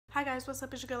Hi guys, what's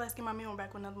up? It's your girl Asking Mommy. We're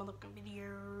back with another motherfucking video.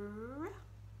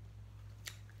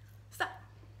 So,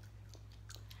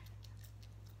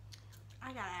 I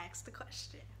gotta ask the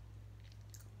question.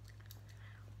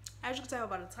 As you can tell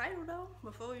by the title though,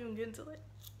 before we even get into it,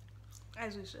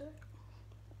 as we should.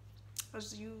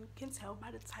 As you can tell by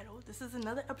the title, this is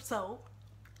another episode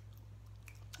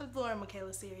of the Laura and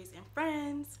Makayla series and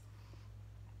Friends.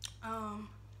 I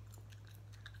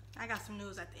got some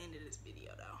news at the end of this video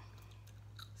though.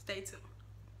 Stay tuned.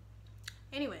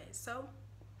 Anyways, so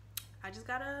I just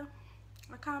got a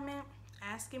comment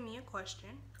asking me a question.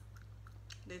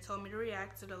 They told me to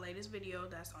react to the latest video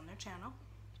that's on their channel.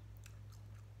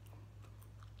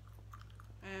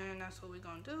 And that's what we're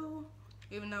gonna do.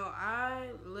 Even though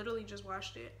I literally just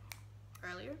watched it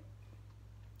earlier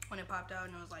when it popped out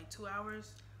and it was like 2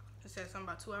 hours. It said something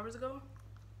about 2 hours ago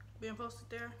being posted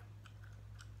there.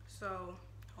 So,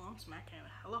 oh, I'm smacking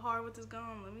hella hard with this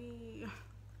gum. Let me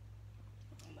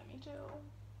chill. I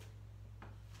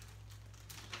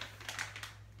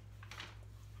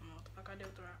don't know what the fuck I did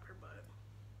with the wrapper, but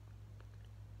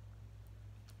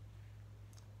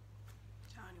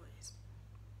yeah, anyways.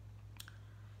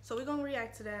 So we're gonna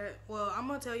react to that. Well, I'm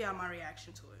gonna tell y'all my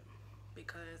reaction to it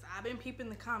because I've been peeping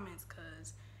the comments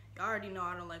because y'all already know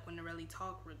I don't like when they really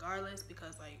talk regardless,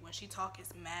 because like when she talk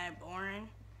it's mad boring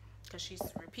because she's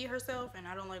repeat herself, and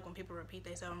I don't like when people repeat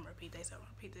themselves and repeat themselves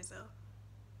and repeat themselves.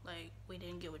 Like, we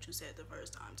didn't get what you said the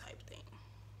first time type thing.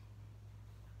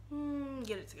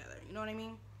 Get it together, you know what I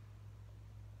mean?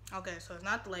 Okay, so it's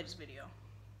not the latest video,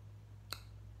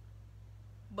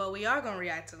 but we are gonna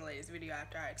react to the latest video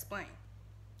after I explain,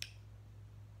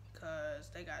 because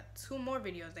they got 2 more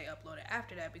videos they uploaded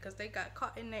after that because they got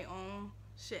caught in their own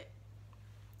shit.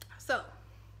 So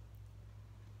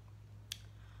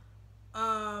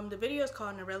the video is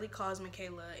called Narelli Calls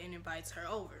Makayla and Invites Her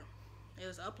Over. It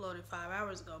was uploaded 5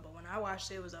 hours ago, but when I watched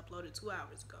it, it was uploaded 2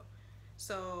 hours ago.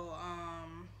 So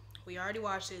we already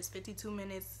watched it. It's 52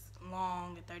 minutes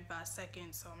long and 35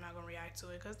 seconds, so I'm not gonna react to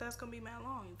it because that's gonna be mad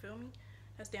long, you feel me?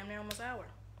 That's damn near almost an hour.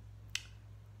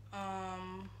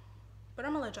 But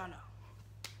I'm gonna let y'all know.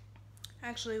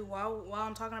 Actually, while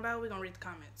I'm talking about it, we're gonna read the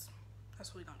comments.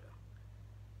 That's what we're gonna do.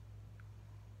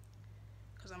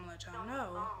 Because I'm gonna let y'all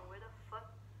know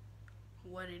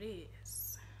what it is.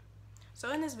 So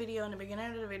in this video, in the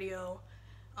beginning of the video,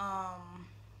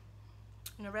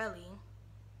 Narelli,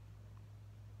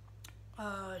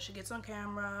 she gets on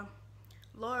camera.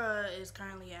 Laura is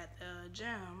currently at the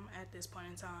gym at this point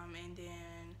in time, and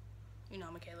then, you know,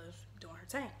 Makayla's doing her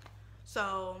thing.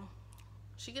 So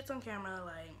she gets on camera,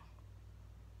 like,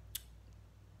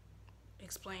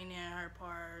 explaining her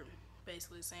part,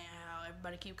 basically saying how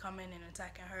everybody keep coming and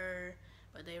attacking her,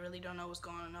 but they really don't know what's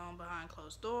going on behind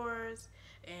closed doors,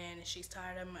 and she's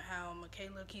tired of how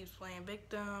Makayla keeps playing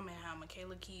victim and how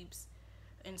Makayla keeps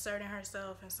inserting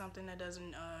herself in something that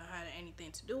doesn't have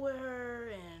anything to do with her,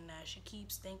 and that she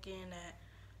keeps thinking that,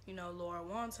 you know, Laura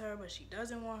wants her but she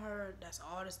doesn't want her. That's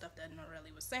all the stuff that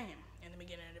Narelli was saying in the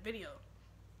beginning of the video.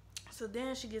 So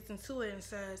then she gets into it and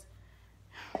says,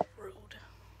 rude.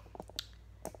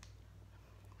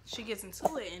 She gets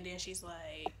into it and then she's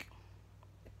like,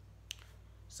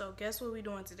 so guess what we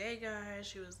doing today, guys?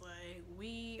 She was like,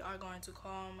 we are going to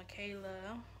call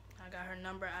Makayla. I got her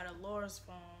number out of Laura's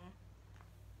phone.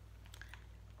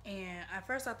 And at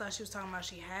first I thought she was talking about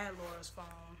she had Laura's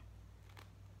phone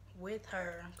with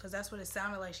her, because that's what it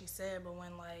sounded like she said. But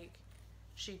when, like,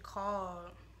 she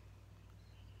called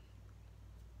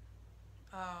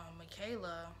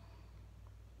Makayla,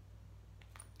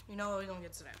 you know what, we're gonna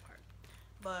get to that part.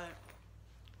 But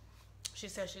she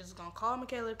said she was gonna call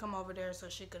Makayla to come over there so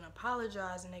she can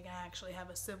apologize and they can actually have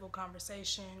a civil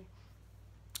conversation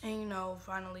and, you know,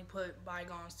 finally put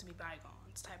bygones to be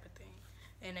bygones type of thing.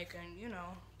 And they can, you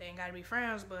know, they ain't gotta be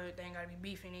friends, but they ain't gotta be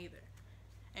beefing either.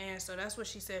 And so that's what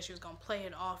she said she was gonna play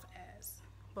it off as.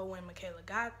 But when Makayla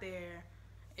got there,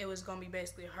 it was gonna be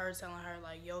basically her telling her,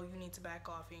 like, yo, you need to back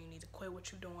off and you need to quit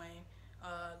what you're doing.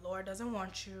 Laura doesn't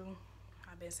want you.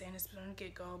 I've been saying this from the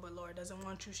get-go, but Laura doesn't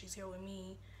want you. She's here with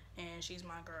me and she's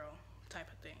my girl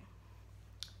type of thing.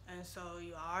 And so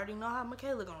you already know how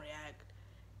Makayla gonna react,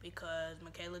 because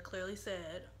Makayla clearly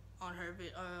said on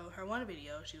her one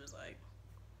video, she was like,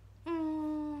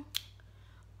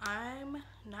 I'm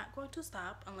not going to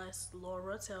stop unless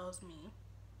Laura tells me,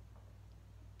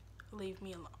 leave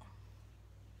me alone.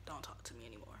 Don't talk to me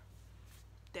anymore.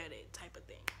 That it type of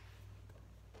thing.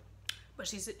 But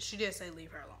she did say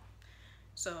leave her alone.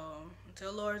 So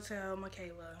until Laura tell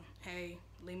Makayla, hey,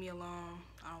 leave me alone,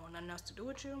 I don't want nothing else to do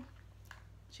with you,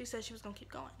 she said she was gonna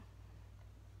keep going.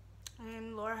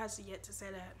 And Laura has yet to say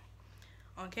that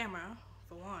on camera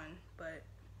for one, but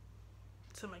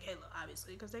to Makayla,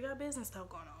 obviously, because they got business stuff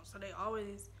going on. So they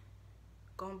always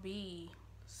gonna be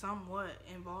somewhat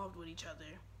involved with each other,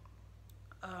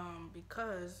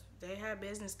 because they had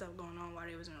business stuff going on while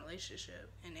they was in a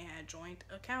relationship, and they had joint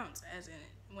accounts as in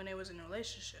when they was in a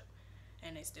relationship,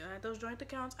 and they still had those joint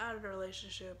accounts out of the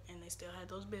relationship, and they still had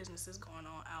those businesses going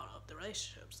on out of the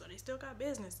relationship. So they still got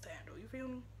business to handle. You feel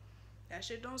me? That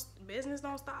shit business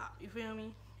don't stop. You feel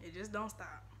me? It just don't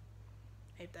stop.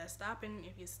 If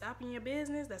you're stopping your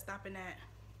business, that's stopping that.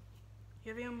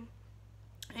 You feel me?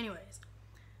 Anyways,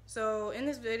 so in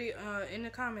this video, in the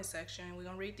comment section, we're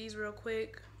gonna read these real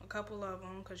quick, a couple of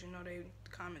them, because you know the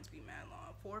comments be mad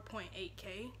long.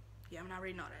 4.8K. Yeah, I'm not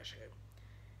reading all that shit,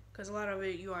 because a lot of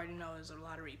it you already know is a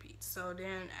lot of repeats. So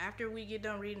then after we get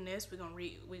done reading this, we're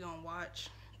gonna watch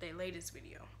their latest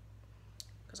video,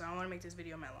 because I don't want to make this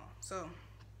video mad long. So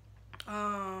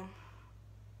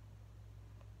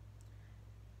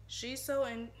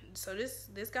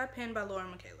this got penned by Laura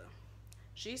and Makayla.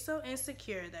 She's so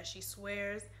insecure that she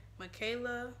swears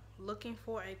Makayla looking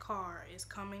for a car is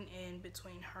coming in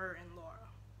between her and Laura.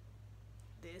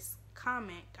 This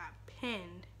comment got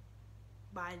pinned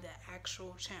by the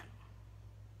actual channel,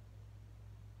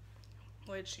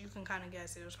 which you can kind of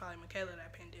guess it was probably Makayla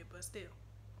that pinned it, but still.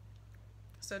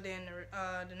 So then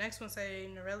the next one say,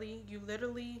 Norelli, you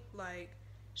literally like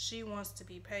she wants to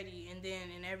be petty, and then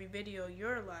in every video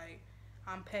you're like,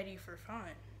 I'm petty for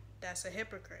fun. That's a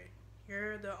hypocrite.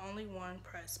 You're the only one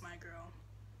pressed, my girl.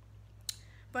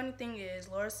 Funny thing is,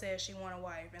 Laura says she want a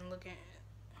wife, and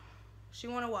she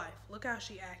want a wife. Look how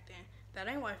she acting. That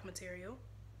ain't wife material.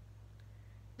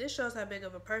 This shows how big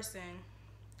of a person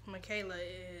Makayla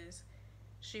is.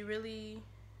 She really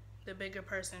the bigger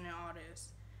person in all this.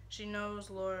 She knows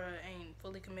Laura ain't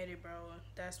fully committed, bro.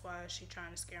 That's why she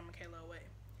trying to scare Makayla away.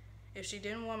 If she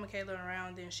didn't want Makayla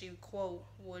around, then she, quote,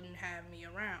 wouldn't have me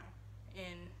around,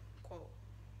 end quote.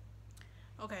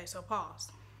 Okay, so pause.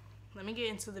 Let me get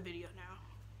into the video now.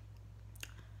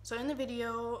 So in the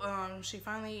video, she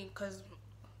finally, because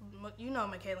you know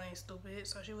Makayla ain't stupid,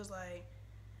 so she was like,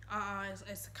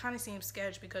 it kind of seems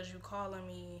sketch because you calling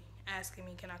me, asking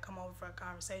me, can I come over for a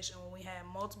conversation, when we had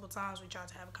multiple times we tried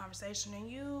to have a conversation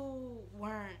and you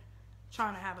weren't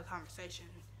trying to have a conversation.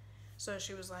 So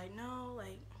she was like, no,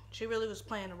 like, she really was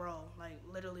playing a role, like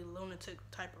literally lunatic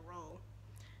type of role.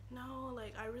 No,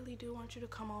 like, I really do want you to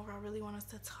come over. I really want us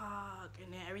to talk.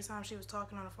 And then every time she was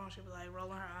talking on the phone, she'd be like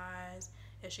rolling her eyes.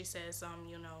 If she said something,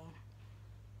 you know,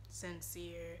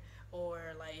 sincere,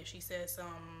 or like if she said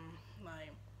something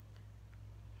like,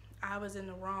 I was in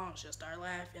the wrong, she'll start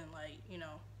laughing, like, you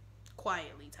know,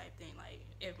 quietly type thing. Like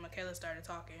if Makayla started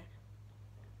talking,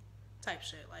 type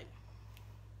shit. Like,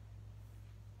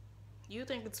 you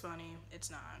think it's funny,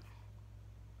 it's not.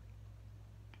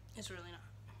 It's really not.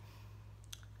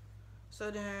 So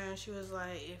then she was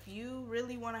like, if you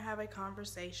really want to have a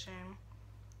conversation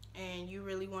and you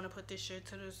really want to put this shit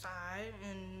to the side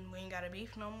and we ain't got a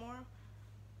beef no more,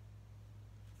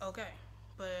 okay.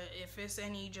 But if it's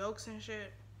any jokes and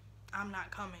shit, I'm not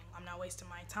coming. I'm not wasting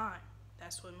my time.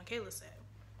 That's what Makayla said.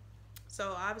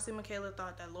 So obviously Makayla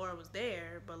thought that Laura was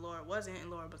there, but Laura wasn't,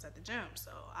 and Laura was at the gym.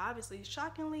 So obviously,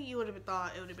 shockingly, you would have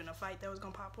thought it would have been a fight that was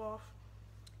gonna pop off.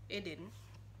 It didn't.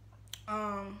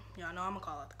 Y'all know I'm gonna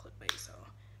call out the clickbait, so,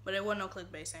 but there wasn't no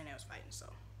clickbait saying they was fighting, so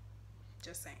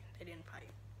just saying they didn't fight.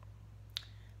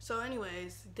 So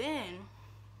anyways, then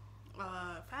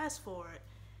fast forward.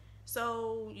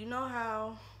 So you know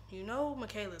how, you know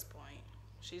Makayla's point.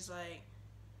 She's like,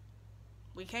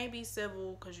 we can't be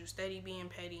civil because you steady being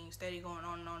petty and steady going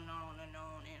on and on and on and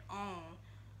on and on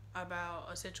about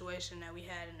a situation that we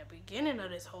had in the beginning of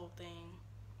this whole thing,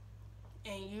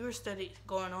 and you're steady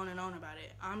going on and on about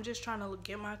it. I'm just trying to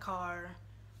get my car,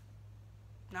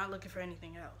 not looking for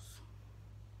anything else.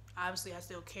 Obviously, I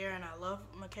still care and I love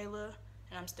Makayla,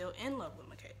 and I'm still in love with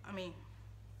Makayla.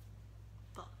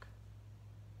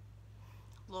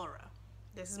 Laura.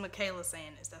 This is Makayla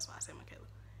saying this. That's why I said Makayla.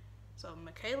 So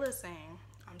Makayla saying,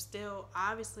 I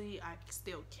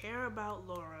still care about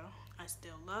Laura. I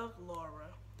still love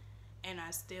Laura. And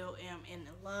I still am in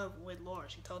love with Laura.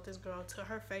 She told this girl to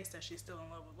her face that she's still in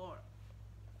love with Laura.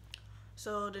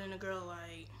 So then the girl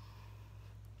like,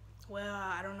 well,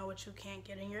 I don't know what you can't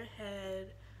get in your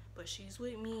head, but she's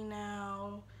with me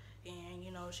now. And,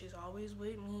 you know, she's always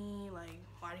with me. Like,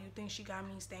 why do you think she got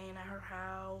me staying at her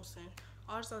house? And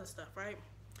all this other stuff, right?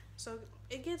 So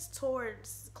it gets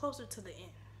towards closer to the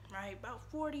end, right? About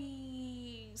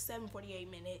 47, 48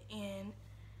 minute in.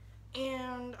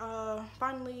 And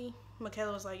finally,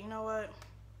 Makayla was like, you know what?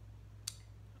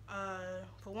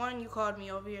 For one, you called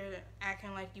me over here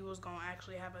acting like you was gonna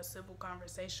actually have a civil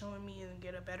conversation with me and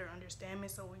get a better understanding,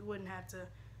 so we wouldn't have to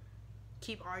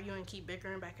keep arguing, keep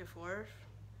bickering back and forth.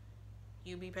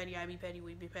 You be petty, I be petty,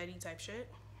 we be petty type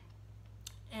shit.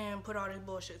 And put all this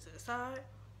bullshit to the side.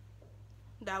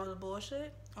 That was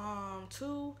bullshit.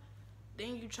 Two,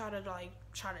 then you try to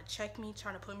check me,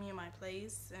 try to put me in my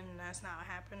place, and that's not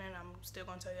happening. I'm still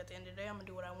gonna tell you at the end of the day, I'm gonna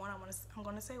do what I want. I'm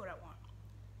gonna say what I want.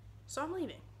 So I'm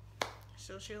leaving.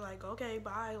 So she's like, okay,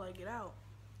 bye, like, get out.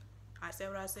 I said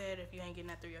what I said. If you ain't getting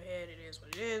that through your head, it is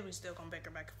what it is. We still gonna bicker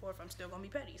back and forth. I'm still gonna be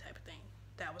petty type of thing.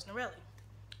 That was Norelli.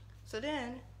 So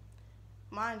then,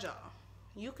 mind y'all,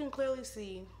 you can clearly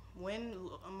see when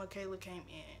Makayla came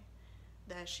in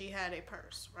that she had a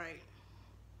purse, right?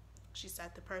 She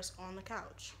sat the purse on the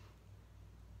couch.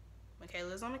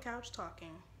 Makayla's on the couch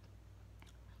talking.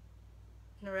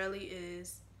 Norelli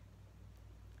is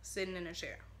sitting in a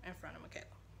chair in front of Makayla.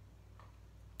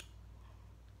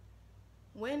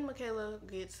 When Makayla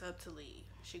gets up to leave,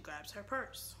 she grabs her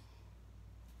purse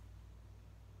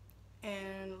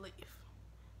and leave.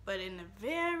 But in the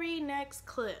very next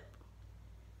clip,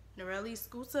 Norelli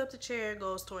scoots up the chair,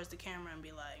 goes towards the camera and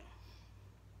be like,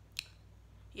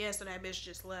 yeah, so that bitch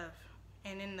just left.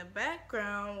 And in the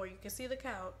background where you can see the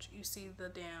couch, you see the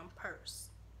damn purse.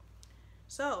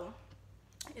 So,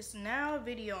 it's now a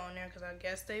video on there because I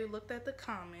guess they looked at the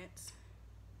comments.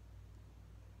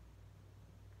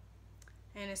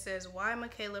 And it says, why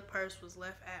Makayla purse was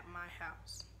left at my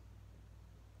house.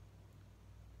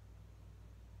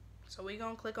 So we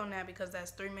gonna click on that because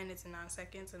that's 3 minutes and 9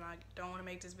 seconds and I don't want to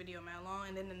make this video mad long.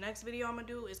 And then the next video I'm gonna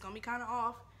do is gonna be kind of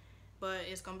off, but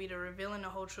it's gonna be the revealing the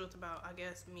whole truth about, I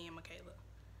guess, me and Makayla,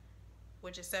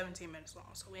 which is 17 minutes long.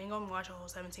 So we ain't gonna watch a whole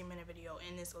 17-minute video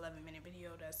in this 11-minute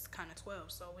video that's kind of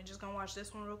 12. So we just gonna watch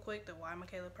this one real quick, the why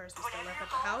Makayla purse is still left at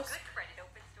the house.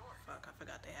 Fuck, I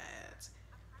forgot they had ads.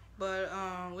 But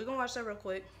we're gonna watch that real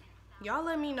quick. Y'all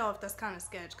let me know if that's kind of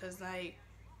sketch, because like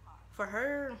for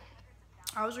her,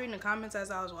 I was reading the comments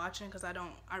as I was watching, because I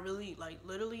really like,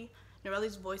 literally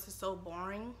Norelli's voice is so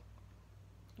boring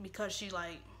because she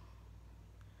like,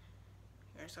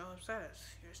 you're so obsessed,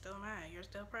 you're still mad, you're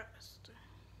still pressed,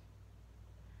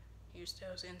 you're still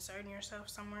inserting yourself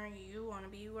somewhere you want to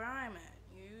be where I'm at,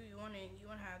 you want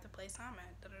to have the place I'm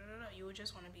at, da, da, da, da. You would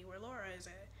just want to be where Laura is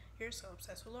at. You're so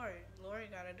obsessed with Laura. Laura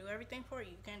gotta do everything for you.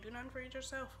 You can't do nothing for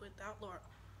yourself without Laura.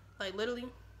 Like, literally.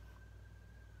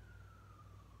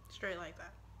 Straight like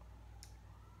that.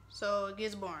 So, it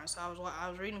gets boring. So, I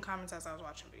was reading comments as I was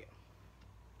watching the video.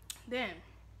 Then,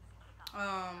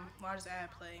 why does the ad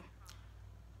play?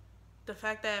 The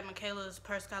fact that Makayla's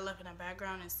purse got left in the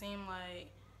background, it seemed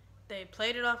like they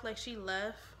played it off like she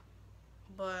left.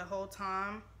 But the whole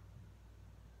time,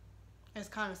 it's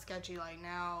kind of sketchy. Like,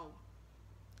 now,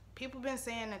 people been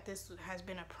saying that this has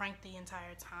been a prank the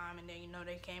entire time, and then, you know,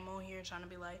 they came on here trying to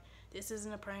be like, this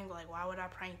isn't a prank, like, why would I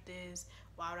prank this?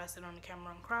 Why would I sit on the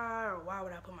camera and cry? Or why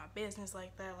would I put my business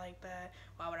like that?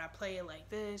 Why would I play it like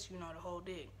this? You know, the whole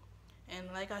dig. And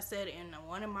like I said in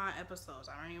one of my episodes,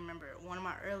 I don't even remember, one of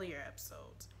my earlier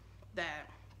episodes, that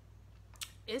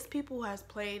it's people who has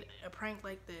played a prank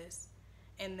like this,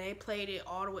 and they played it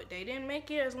all the way. They didn't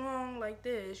make it as long like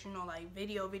this, you know, like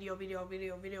video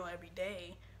every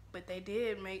day. But they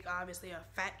did make, obviously, a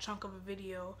fat chunk of a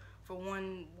video for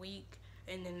 1 week,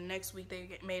 and then the next week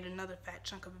they made another fat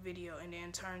chunk of a video, and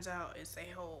then turns out it's a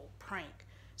whole prank.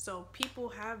 So people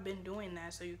have been doing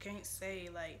that, so you can't say,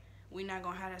 like, we're not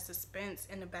gonna have that suspense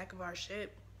in the back of our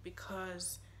ship,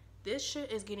 because this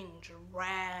shit is getting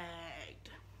dragged.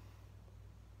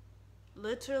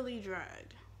 Literally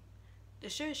dragged. The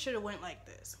shit should have went like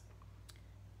this.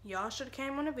 Y'all should have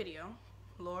came on a video.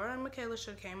 Laura and Makayla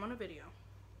should have came on a video.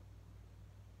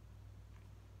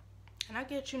 And I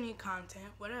get you need content,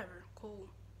 whatever, cool.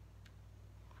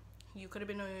 You could have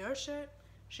been doing your shit,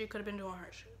 she could have been doing her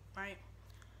shit, right?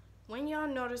 When y'all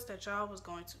noticed that y'all was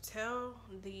going to tell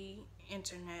the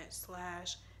internet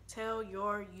 / tell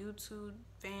your YouTube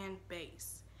fan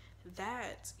base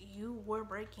that you were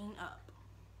breaking up,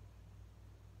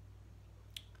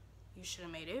 you should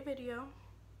have made a video.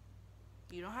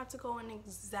 You don't have to go in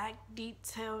exact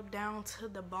detail down to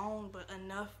the bone, but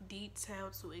enough detail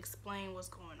to explain what's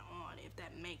going on, if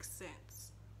that makes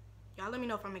sense. Y'all let me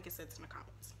know if I'm making sense in the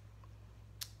comments.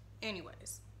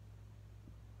 Anyways.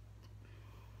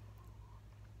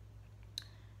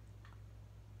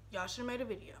 Y'all should have made a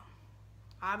video.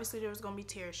 Obviously, there was going to be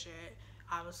tear shed.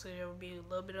 Obviously, there would be a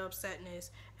little bit of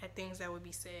upsetness at things that would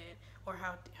be said, or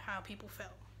how people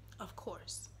felt. Of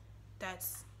course.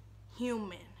 That's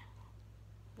human.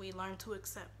 We learn to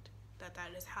accept that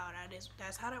is how that is.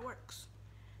 That's how that works.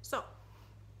 So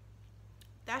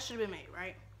that should have been made,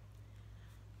 right?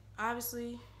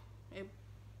 Obviously,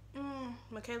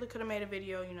 Makayla could have made a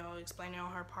video, you know, explaining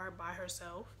on her part by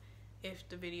herself if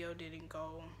the video didn't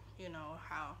go, you know,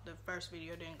 how the first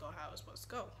video didn't go how it was supposed to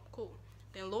go. Cool.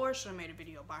 Then Laura should have made a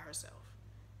video by herself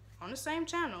on the same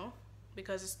channel,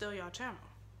 because it's still y'all channel.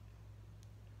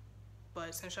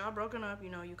 But since y'all broken up,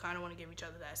 you know, you kind of want to give each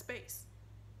other that space.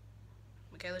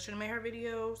 Makayla should have made her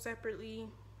video separately.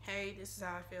 Hey, this is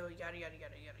how I feel, yada, yada,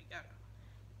 yada, yada, yada.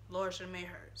 Laura should have made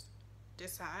hers.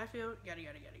 This is how I feel, yada,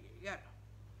 yada, yada, yada, yada.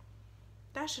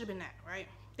 That should have been that, right?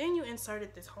 Then you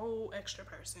inserted this whole extra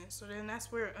person. So then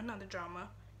that's where another drama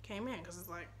came in. Because it's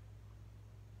like,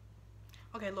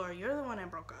 okay, Laura, you're the one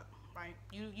that broke up, right?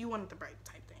 You wanted the break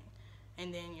type thing.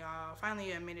 And then y'all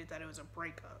finally admitted that it was a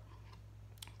breakup.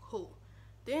 Cool.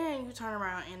 Then you turn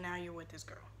around and now you're with this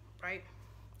girl, right?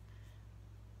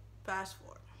 Fast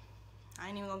forward. I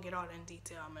ain't even gonna get all that in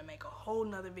detail. I'm gonna make a whole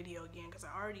nother video again because I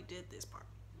already did this part.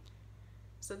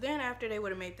 So then after they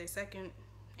would have made their second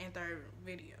and third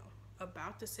video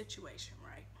about the situation,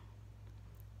 right?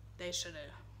 They should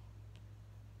have,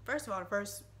 first of all, the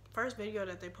first video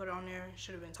that they put on there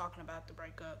should have been talking about the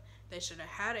breakup. They should have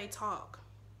had a talk,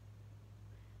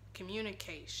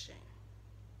 communication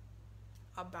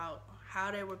about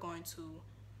how they were going to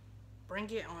bring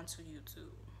it onto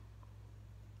YouTube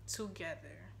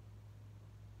together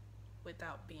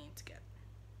without being together.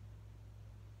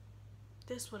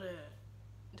 This would have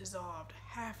dissolved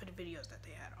half of the videos that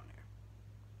they had on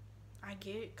there. I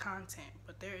get content,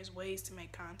 but there is ways to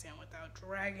make content without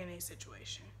dragging a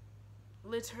situation.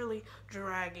 Literally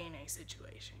dragging a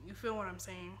situation. You feel what I'm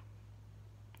saying?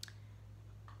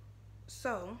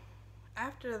 So,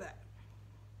 after that,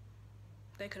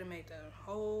 they could have made the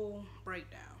whole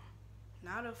breakdown.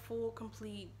 Not a full,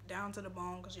 complete, down to the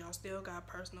bone, because y'all still got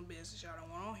personal business y'all don't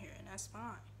want on here, and that's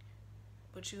fine.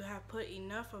 But you have put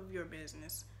enough of your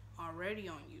business already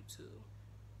on YouTube.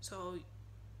 So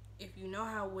if you know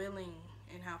how willing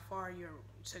and how far you're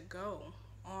to go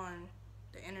on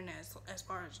the internet as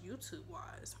far as YouTube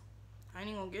wise, I ain't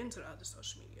even gonna get into the other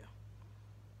social media.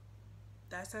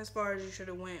 That's as far as you should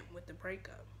have went with the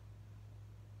breakup.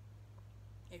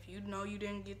 If you know you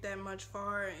didn't get that much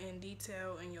far in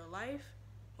detail in your life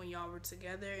when y'all were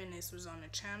together and this was on the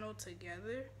channel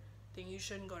together, then you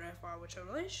shouldn't go that far with your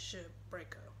relationship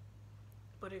breakup.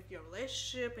 But if your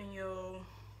relationship and your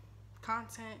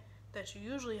content that you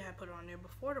usually have put on there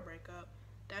before the breakup,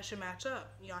 that should match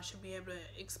up. Y'all should be able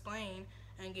to explain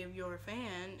and give your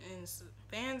fans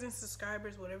and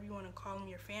subscribers, whatever you want to call them,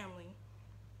 your family,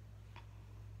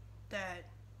 that,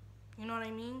 you know what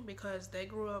I mean? Because they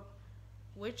grew up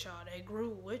with y'all, they grew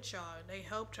with y'all, they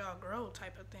helped y'all grow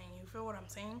type of thing. You feel what I'm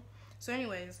saying? So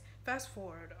anyways, fast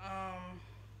forward.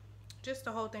 Just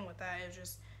the whole thing with that is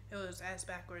just, it was ass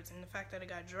backwards, and the fact that it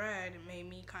got dragged, it made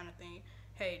me kind of think,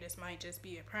 hey, this might just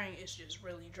be a prank. It's just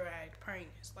really dragged prank.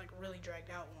 It's like really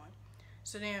dragged out one.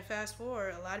 So then fast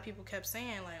forward, a lot of people kept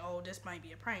saying like, oh, this might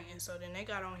be a prank. And so then they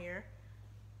got on here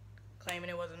claiming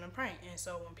it wasn't a prank. And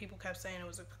so when people kept saying it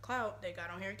was for clout, they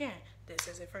got on here again. This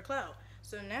isn't for clout.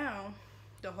 So now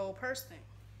the whole purse thing.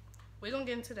 We're going to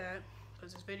get into that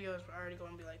because this video is already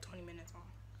going to be like 20 minutes long.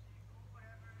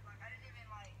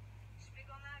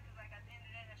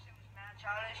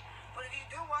 Childish. But if you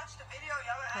do watch the video,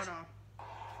 y'all are asking. Hold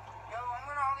on. Yo, I'm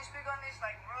gonna only speak on this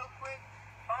like real quick.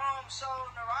 So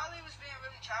Narali was being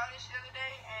really childish the other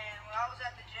day, and when I was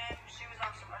at the gym, she was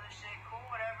on some other shit. Cool,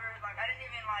 whatever. Like I didn't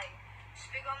even like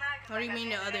speak on that. What do you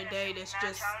mean the other day? This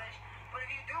just. Childish. But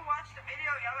if you do watch the video,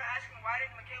 y'all are asking why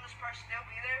did Makayla's purse still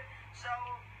be there? So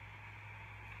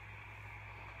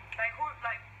like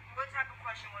what type of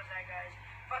question was that, guys?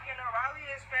 Fucking Narali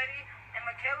is petty. And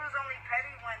Makayla's only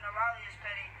petty when Narali is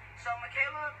petty. So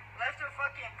Makayla left her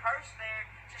fucking purse there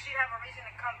so she'd have a reason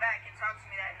to come back and talk to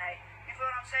me that night. You feel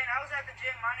what I'm saying? I was at the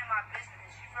gym minding my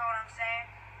business. You feel what I'm saying?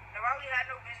 Narali had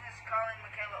no business calling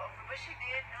Makayla over, but she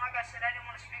did. And like I said, I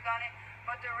didn't want to speak on it.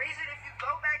 But the reason, if you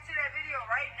go back to that video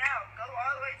right now, go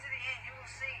all the way to the end, you will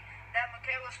see that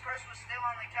Makayla's purse was still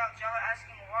on the couch. Y'all are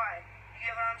asking why. You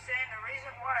get what I'm saying? The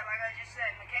reason why, like I just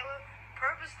said, Makayla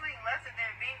purposely left it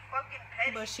there being fucking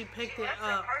petty. But she picked it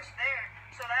up. Her purse there,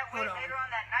 so that way later on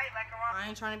that night, like around. I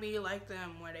ain't trying to be like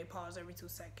them where they pause every 2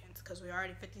 seconds, because we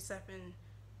already 57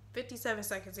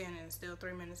 seconds in and still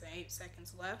 3 minutes and 8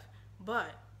 seconds left. But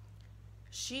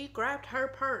she grabbed her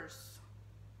purse.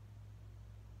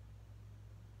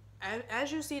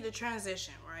 As you see the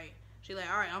transition, right? She like,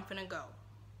 all right, I'm finna go.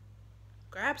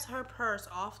 Grabs her purse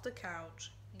off the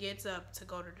couch, gets up to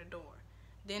go to the door.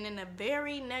 Then in the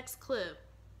very next clip,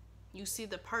 you see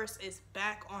the purse is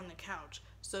back on the couch.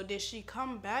 So did she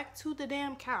come back to the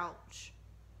damn couch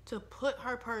to put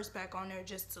her purse back on there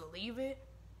just to leave it?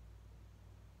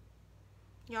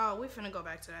 Y'all, we finna go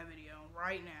back to that video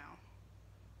right now.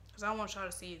 Because I want y'all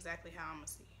to see exactly how I'm going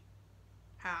to see it.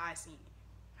 How I seen it.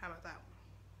 How about that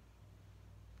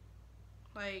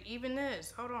one? Like, even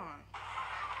this. Hold on.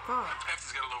 Fuck.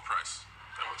 Panthers got a low price.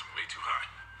 That one's way too high.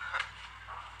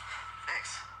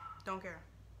 Thanks. Don't care.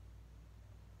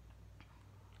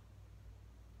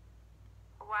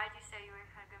 Why did you say you were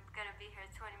gonna be here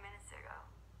 20 minutes ago?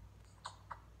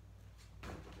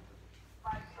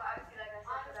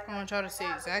 I want y'all to see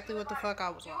exactly what the fuck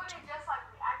I was watching. You wouldn't just like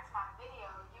react to my video.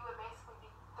 You would basically be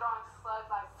throwing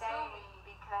slugs like to me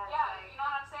because you know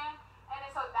what I'm saying? And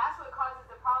then, so that's what causes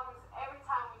the problems every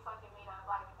time we fucking meet up.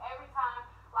 Like every time,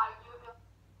 like you would be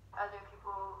other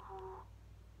people who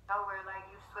know where like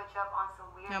you switch up on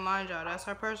some weird. Now mind y'all, that's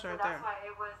her purse right there. That's why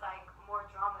it was like more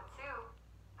drama too,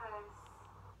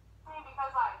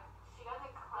 because like she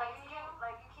doesn't claim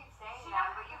like you keep saying she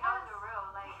that, but you know the real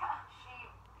like she.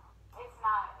 It's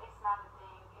not a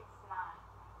thing. It's not.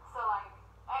 So like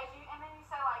as you and then you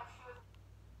say like she was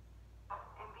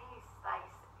And be like,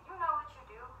 you know what you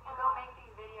do. You go make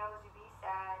these videos. You be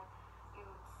sad. You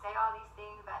say all these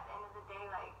things, but at the end of the day,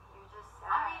 like you're just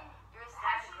sad. I mean, you're a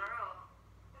sad girl.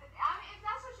 I mean, if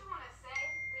that's what you want to say,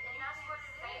 then And you that's can what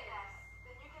it say is. that.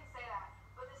 Then you can say that.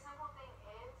 But the simple thing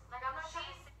is, Like I'm not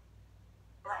trying to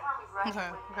say, like probably keep running Okay,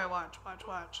 with okay, it. watch.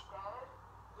 dead.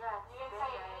 Yeah, You didn't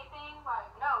say anything like.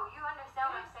 No, you understand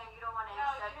what I'm saying. You don't want to No,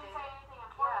 you accept didn't it. say anything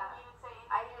important. Yeah. You didn't say anything.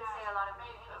 I didn't that say a lot of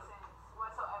made any things. sense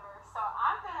whatsoever. So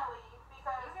I'm gonna leave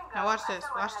because. You can go. Now watch I this,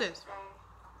 said what I watch had to this. say.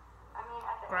 I mean,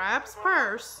 at the end Grabs of the day,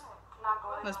 purse. not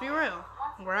going Let's be nowhere.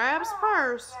 real. Grabs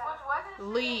purse. Which wasn't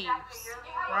Leaves.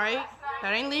 Right?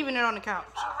 That ain't leaving it on the couch.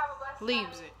 You have a blessed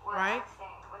Leaves night. it. Where Right? I'm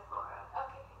staying with Laura.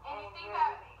 Okay. And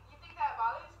you think that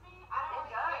bothers me? I don't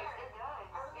It really does. care. It does.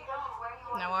 I really Because it's where you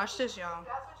want Now to watch be. this, y'all. If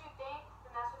that's what you think,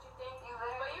 then that's what you think. You But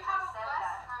literally you have a said blessed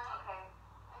that. night. Okay.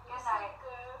 And you Good sleep night.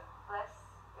 good. Bless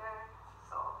your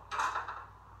soul.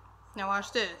 Now watch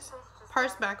this.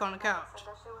 Purse back on the couch.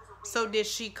 So did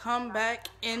she come back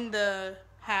in the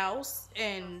house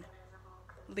and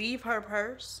leave her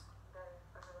purse?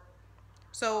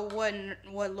 So what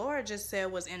Laura just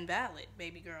said was invalid,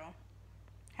 baby girl.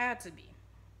 Had to be.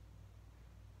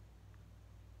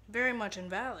 Very much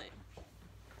invalid.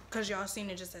 Because y'all seen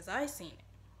it just as I seen it.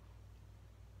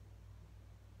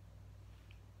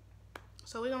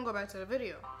 So we're gonna go back to the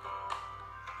video.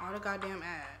 All the goddamn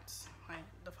ads. Like,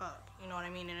 the fuck. You know what I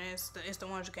mean? And it's the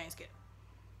ones you can't skip.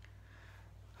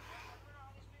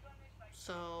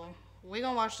 So we're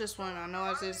gonna watch this one. I know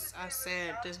I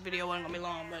said this video wasn't gonna be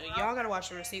long, but y'all gotta watch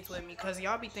the receipts with me, because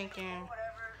y'all be thinking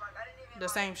the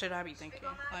same shit I be thinking.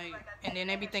 Like, and then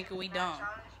they be thinking we dumb.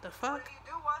 The fuck? When you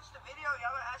do watch the video,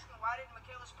 y'all are asking why did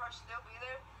Makayla's purse still be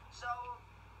there? So,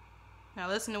 Now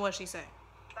listen to what she said.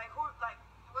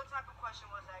 what type of question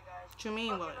was that, guys? What you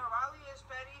mean, what? Fucking Naralia is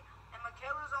petty, and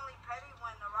Makayla's only petty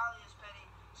when Naralia is petty.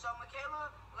 So Makayla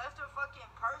left her fucking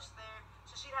purse there,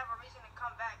 so she'd have a reason to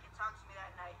come back and talk to me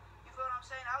that night. You feel what I'm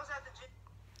saying? I was at the gym.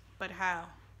 But how?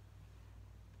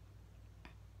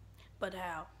 But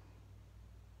how?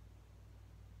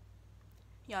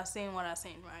 Y'all seen what I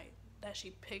seen, right? That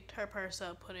she picked her purse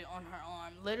up, put it on her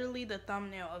arm. Literally the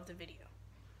thumbnail of the video.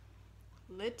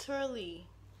 Literally.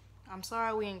 I'm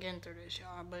sorry we ain't getting through this,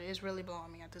 y'all, but it's really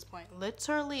blowing me at this point.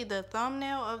 Literally the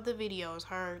thumbnail of the video is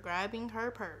her grabbing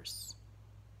her purse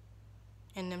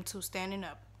and them two standing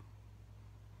up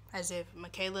as if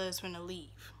Makayla is finna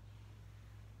leave.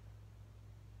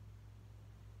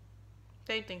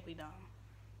 They think we dumb.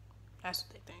 That's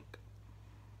what they think.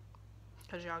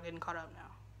 Because y'all getting caught up now.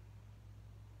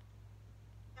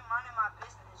 Minding my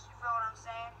business, you feel what I'm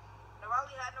saying?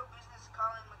 Naralia had no business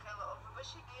calling Makayla over, but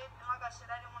she did, and like I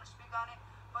said, I didn't want to speak on it.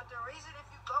 But the reason, if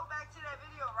you go back to that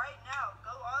video right now,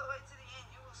 go all the way to the end,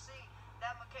 you will see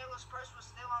that Makayla's purse was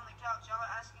still on the couch. Y'all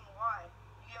are asking why.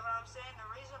 You get what I'm saying? The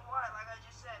reason why, like I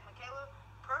just said, Makayla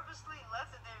purposely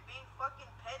left it there, being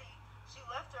fucking petty. She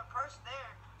left her purse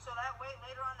there, so that way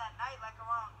later on that night, like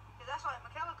around, because that's why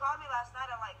Makayla called me last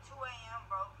night at like 2 a.m.,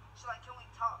 bro. She's like, can we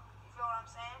talk? You feel what I'm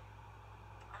saying?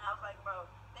 And I was like, bro.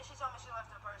 Then she told me she left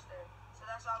her purse there. So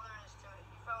that's all there is to it.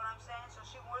 You feel what I'm saying? So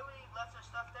she really left her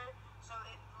stuff there, so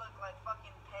it looked like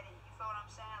fucking petty. You feel what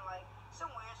I'm saying? Like, some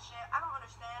weird shit. I don't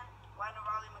understand why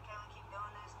Naralia and Makayla keep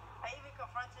doing this. I even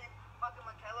confronted fucking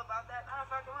Makayla about that. Matter of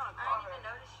fact, I'm gonna I call didn't her. even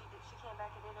notice she came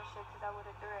back and did that shit because I would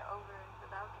have threw it over the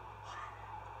balcony.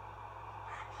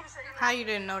 You said you How you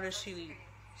didn't notice she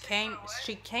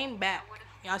came back?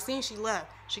 Y'all seen she left.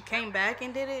 She came back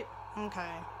and did it?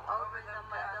 Okay. over the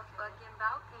motherfucking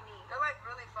balcony They're like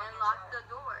really fucking and locked shy.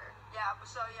 the door. Yeah, but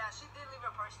so yeah, she did leave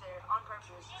her purse there on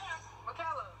purpose.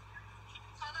 Makayla.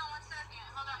 Hold on 1 second.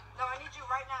 Hold on. No, I need you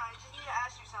right now. I just need to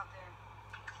ask you something.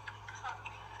 1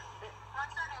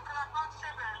 second. Can I phone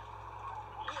Sugar?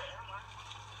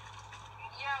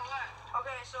 Yeah, what?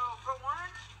 Okay, so for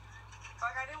one,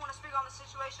 like I didn't want to speak on the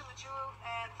situation with you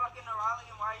and fucking Raleigh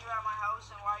and why you were at my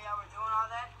house and why y'all were doing all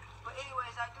that. But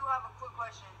anyways, I do have a quick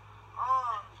question.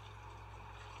 Oh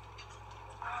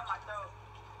my throat.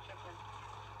 Tripping.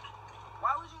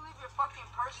 Why would you leave your fucking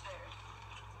purse there?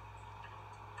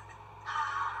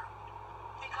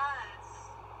 Because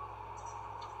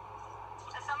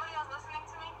is somebody else listening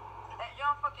to me? Hey, you're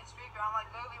on fucking speaker. I'm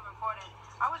like literally recording.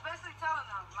 I was basically telling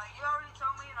them, like you already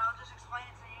told me, and I'll just explain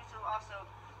it to you too also.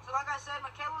 So like I said,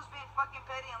 Makayla was being fucking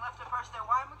petty and left her purse there.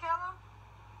 Why, Makayla?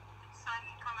 So I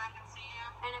can come back and see you.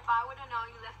 And if I would have known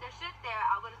you left that shit there,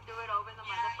 I would have threw it over the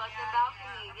motherfucking yeah,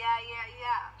 balcony. Yeah.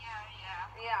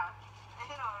 Yeah.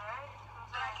 You know, right?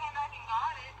 But I came back and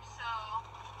got it, so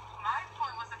my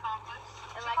point was accomplished.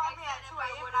 And She like called I me said, at if 2 I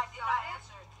a.m. would and I have did shot not it,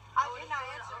 answer. I I would did have not threw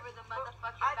it answer. over the But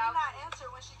motherfucking I did not balcony. answer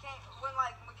when she came. When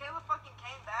like Makayla fucking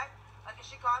came back, like and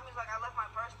she called me, was like I left my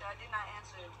purse there. I did not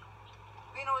answer.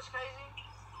 You know what's crazy?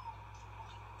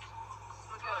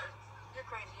 Makayla, you're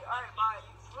crazy. All right, bye.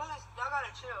 Really, y'all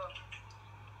gotta chill.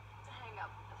 Hang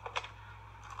up.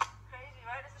 Crazy,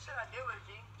 right? That's the shit I deal with,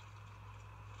 G.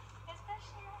 Is that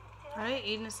shit? Are they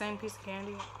eating the same piece of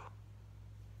candy?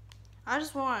 I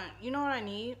just want, you know what I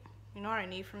need? You know what I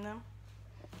need from them?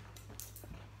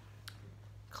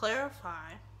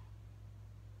 Clarify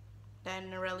that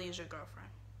Norelli is your girlfriend.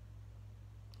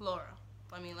 Laura.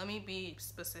 Let me be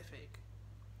specific.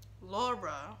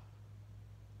 Laura,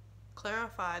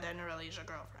 clarify that Norelli is your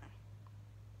girlfriend.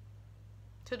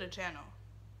 To the channel.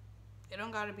 It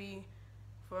don't gotta be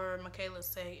for Makayla's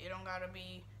sake. It don't gotta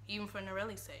be even for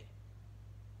Norelli's sake.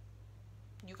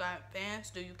 You got fans?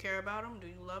 Do you care about them? Do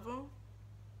you love them?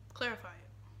 Clarify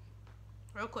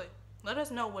it. Real quick. Let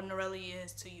us know what Norelli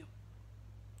is to you.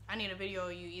 I need a video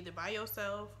of you either by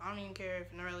yourself. I don't even care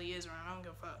if Norelli is around. I don't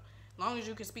give a fuck. As long as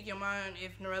you can speak your mind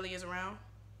if Norelli is around.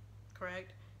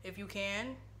 Correct? If you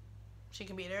can, she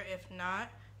can be there. If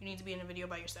not, you need to be in the video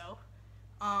by yourself.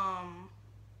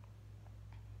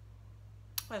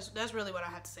 That's really what I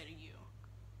had to say to you.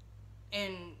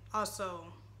 And also,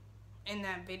 in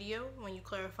that video, when you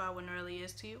clarify what Norelli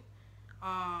is to you,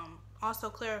 also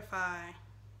clarify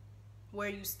where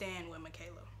you stand with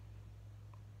Makayla.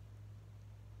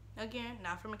 Again,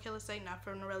 not for Makayla's sake, not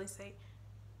for Norelli's sake,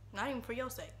 not even for your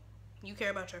sake. You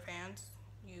care about your fans.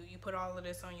 You put all of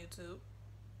this on YouTube,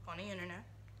 on the internet.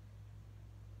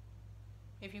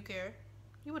 If you care,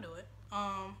 you would do it.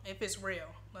 If it's real,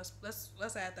 let's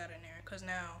add that in there, cause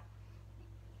now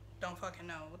don't fucking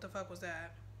know what the fuck was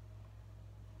that.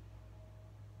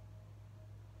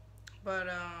 But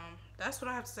that's what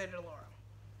I have to say to Laura.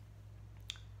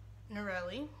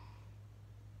 Norelli. ...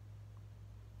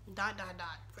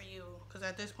 for you, cause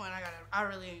at this point I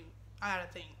gotta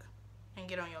think and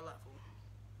get on your level,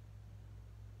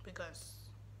 because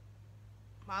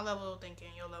my level of thinking,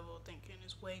 your level of thinking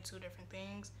is way two different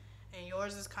things, and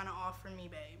yours is kind of off for me,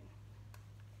 babe.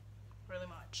 Really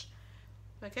much.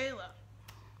 Makayla,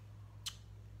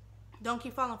 don't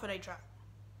keep falling for that trap.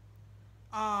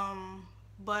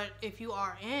 But if you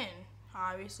are in,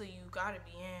 obviously you gotta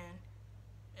be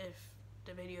in if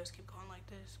the videos keep going like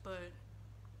this. But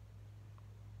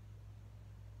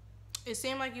it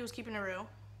seemed like you was keeping it real.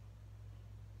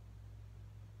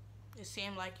 It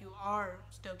seemed like you are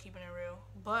still keeping it real.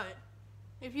 But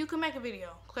if you could make a video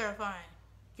clarifying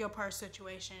your purse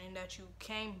situation and that you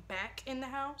came back in the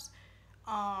house,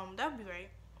 that would be great.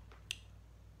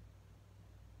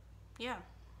 Yeah.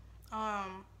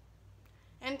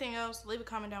 Anything else, leave a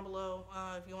comment down below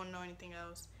if you want to know anything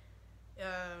else.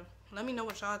 Let me know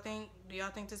what y'all think. Do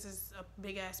y'all think this is a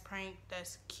big ass prank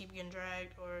that's keep getting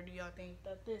dragged, or do y'all think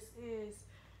that this is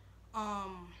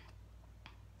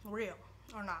real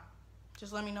or not?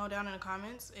 Just let me know down in the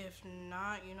comments. If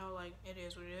not, you know, like, it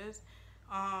is what it is.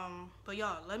 But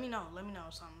y'all, let me know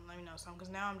something, because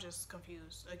now I'm just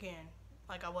confused again,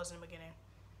 like I was in the beginning.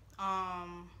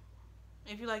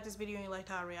 If you like this video and you liked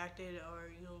how I reacted, or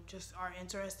you just are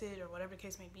interested, or whatever the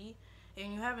case may be,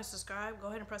 and you haven't subscribed, go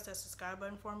ahead and press that subscribe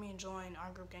button for me and join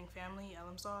our group gang family,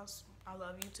 LM Sauce. I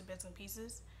love you to bits and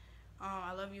pieces.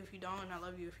 I love you if you don't, and I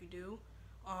love you if you do.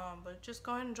 But just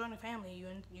go ahead and join the family.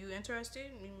 You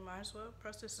interested? You might as well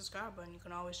press the subscribe button. You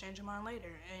can always change your mind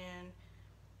later. And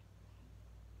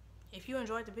if you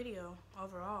enjoyed the video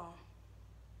overall,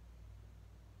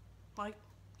 like,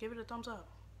 give it a thumbs up.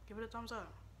 Give it a thumbs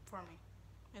up. for me.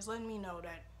 It's letting me know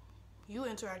that you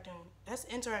interacting, that's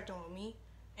interacting with me,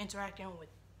 interacting with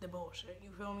the bullshit.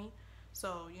 You feel me?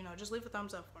 So, you know, just leave a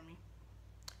thumbs up for me.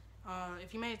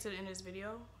 If you made it to the end of this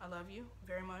video, I love you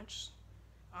very much.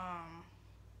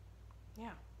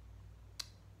 Yeah.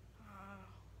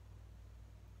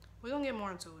 We're gonna get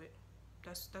more into it.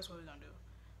 That's what we're gonna do.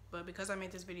 But because I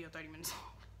made this video 30 minutes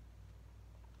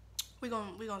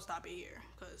long, we gonna stop it here.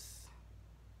 Cause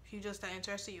if you just that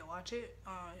interested, you'll watch it.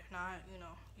 If not, you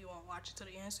know, you won't watch it to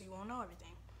the end, so you won't know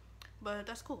everything. But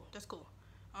that's cool. That's cool.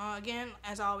 Again,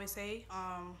 as I always say,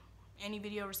 any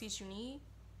video receipts you need,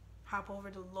 hop over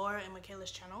to Laura and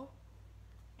Makayla's channel,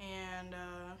 and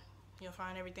you'll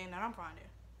find everything that I'm finding.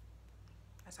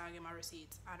 That's how I get my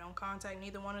receipts. I don't contact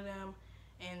neither one of them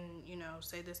and, you know,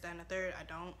 say this, that, and the third. I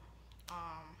don't.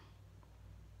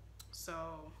 So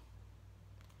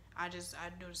I do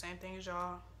the same thing as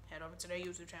y'all. Head over to their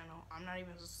YouTube channel. I'm not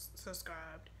even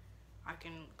subscribed. I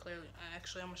can clearly,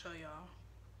 actually, I'm gonna show y'all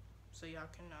so y'all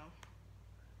can know.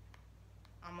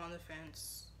 I'm on the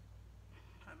fence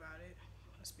about it.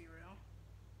 Let's be real.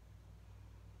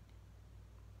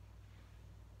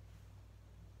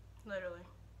 Literally.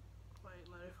 Wait,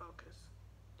 let it focus.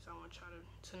 So I'm gonna try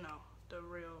to know the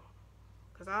real,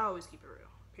 because I always keep it real,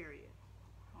 period.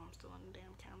 Oh, I'm still on the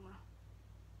damn camera.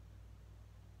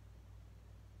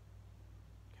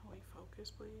 Can we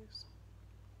focus, please?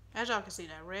 As y'all can see,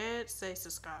 that red say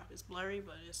subscribe. It's blurry,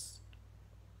 but it's,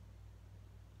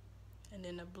 and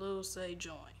then the blue say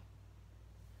join.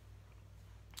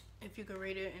 If you can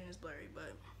read it, and it's blurry,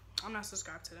 but I'm not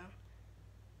subscribed to them.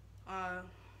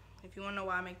 If you want to know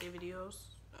why I make their videos,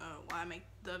 why I make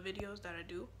the videos that I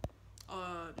do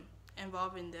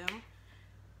involving them,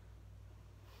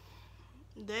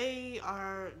 they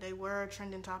were a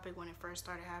trending topic when it first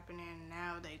started happening.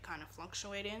 Now they kind of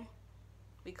fluctuating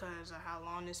because of how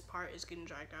long this part is getting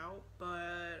dragged out.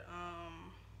 But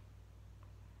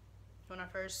when I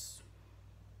first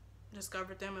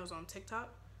discovered them, it was on TikTok.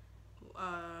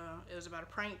 It was about a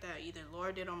prank that either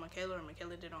Laura did on Makayla or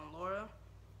Makayla did on Laura,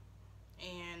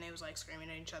 and they was like screaming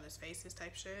at each other's faces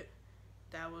type shit.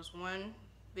 That was one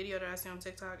video that I seen on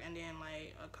TikTok, and then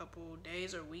like a couple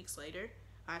days or weeks later,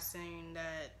 I seen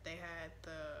that they had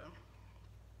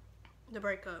the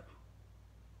breakup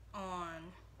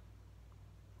on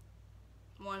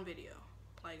one video,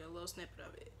 like a little snippet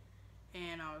of it,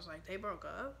 and I was like, they broke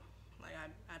up. Like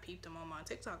I peeped them on my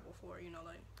TikTok before, you know,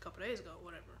 like a couple days ago,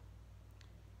 whatever.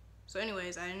 So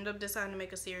anyways, I ended up deciding to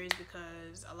make a series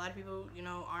because a lot of people, you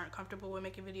know, aren't comfortable with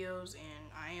making videos,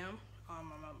 and I am.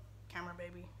 I'm a camera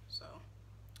baby, so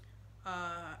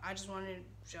I just wanted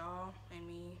y'all and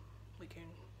me, we can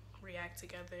react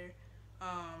together,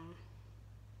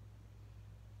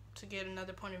 to get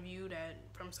another point of view that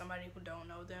from somebody who don't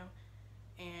know them,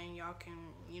 and y'all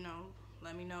can, you know,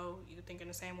 let me know you thinking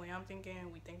the same way I'm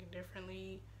thinking, we thinking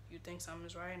differently, you think something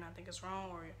is right and I think it's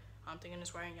wrong, or I'm thinking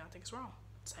it's right and y'all think it's wrong,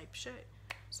 type shit.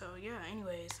 So yeah,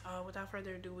 anyways, without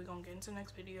further ado, we're gonna get into the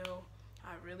next video.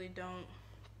 I really don't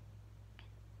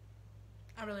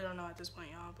know at this point,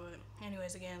 y'all, but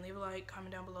anyways, again, leave a like,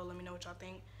 comment down below, let me know what y'all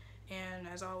think, and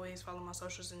as always, follow my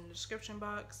socials in the description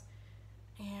box,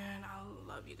 and I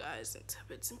love you guys into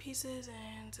bits and pieces,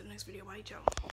 and to the next video. Bye, y'all.